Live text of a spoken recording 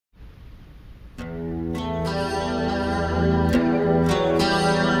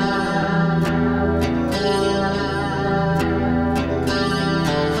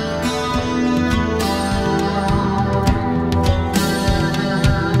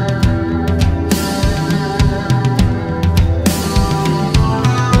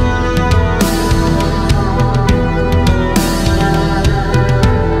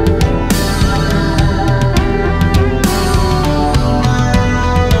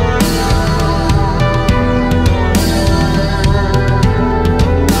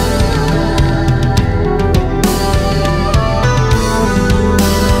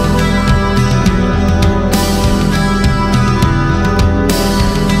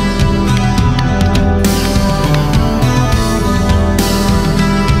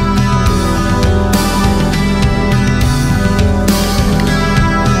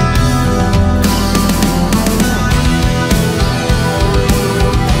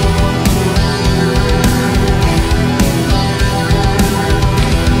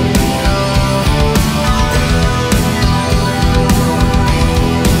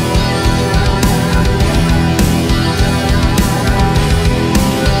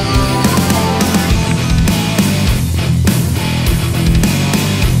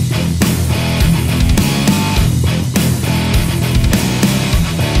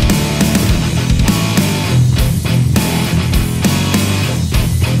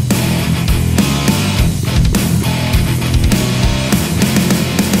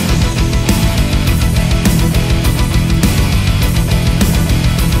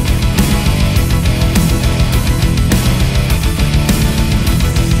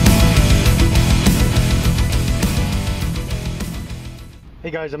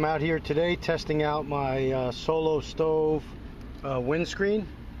Hey guys, I'm out here today testing out my solo stove windscreen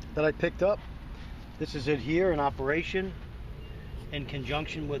that I picked up. This is it here in operation in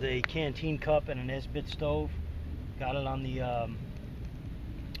conjunction with a canteen cup and an Esbit stove. Got it on the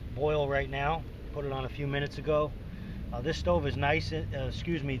boil right now. Put it on a few minutes ago. This stove is nice,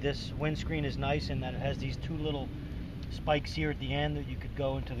 this windscreen is nice in that it has these two little spikes here at the end that you could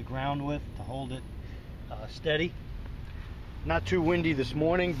go into the ground with to hold it steady. Not too windy this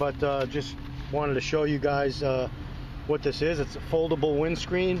morning, but just wanted to show you guys what this is. It's a foldable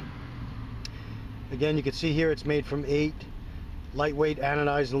windscreen. Again, you can see here it's made from 8 lightweight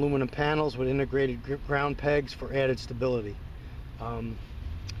anodized aluminum panels with integrated ground pegs for added stability.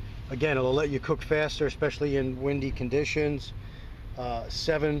 Again, it'll let you cook faster, especially in windy conditions.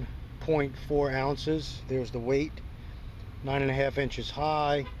 7.4 ounces, there's the weight. 9.5 inches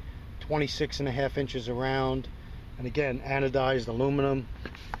high, 26.5 inches around. And again, anodized aluminum.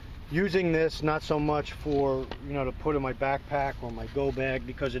 Using this not so much for, to put in my backpack or my go bag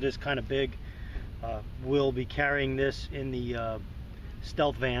because it is kind of big. We'll be carrying this in the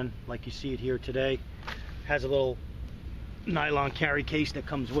stealth van like you see it here today. Has a little nylon carry case that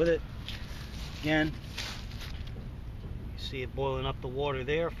comes with it. Again, you see it boiling up the water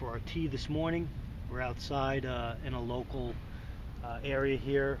there for our tea this morning. We're outside in a local area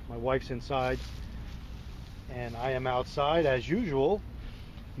here. My wife's inside and I am outside as usual.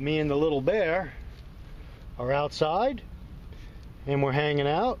 Me and the little bear are outside and we're hanging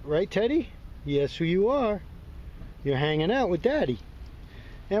out, right Teddy? Yes, who you are. You're hanging out with Daddy.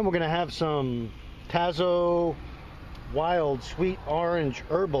 And we're gonna have some Tazo Wild Sweet Orange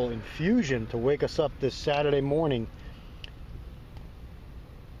Herbal Infusion to wake us up this Saturday morning,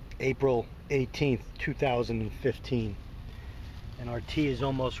 April 18th, 2015. And our tea is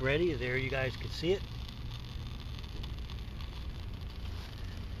almost ready. There, you guys can see it.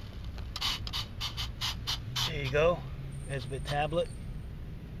 There you go, Esbit tablet.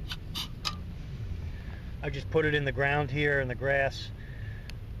 I just put it in the ground here in the grass.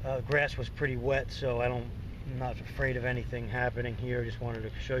 Grass was pretty wet, so I'm not afraid of anything happening here. Just wanted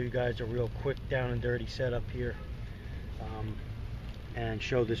to show you guys a real quick down and dirty setup here, and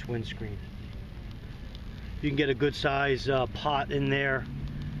show this windscreen. You can get a good size pot in there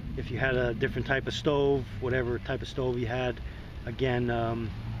if you had a different type of stove, whatever type of stove you had. Again,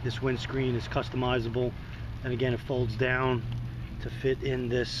 this windscreen is customizable, and again it folds down to fit in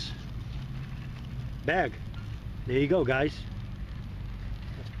this bag. There you go, guys.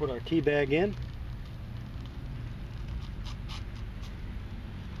 Let's put our tea bag in.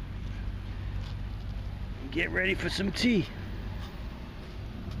 Get ready for some tea.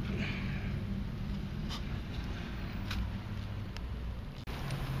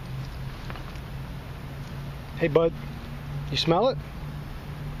 Hey bud, you smell it?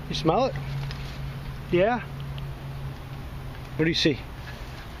 You smell it? Yeah? What do you see?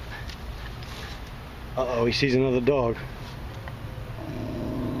 Uh-oh, he sees another dog.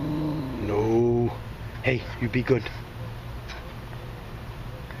 No. Hey, you be good.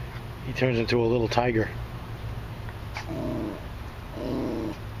 He turns into a little tiger.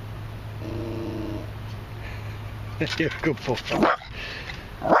 You're a good boy.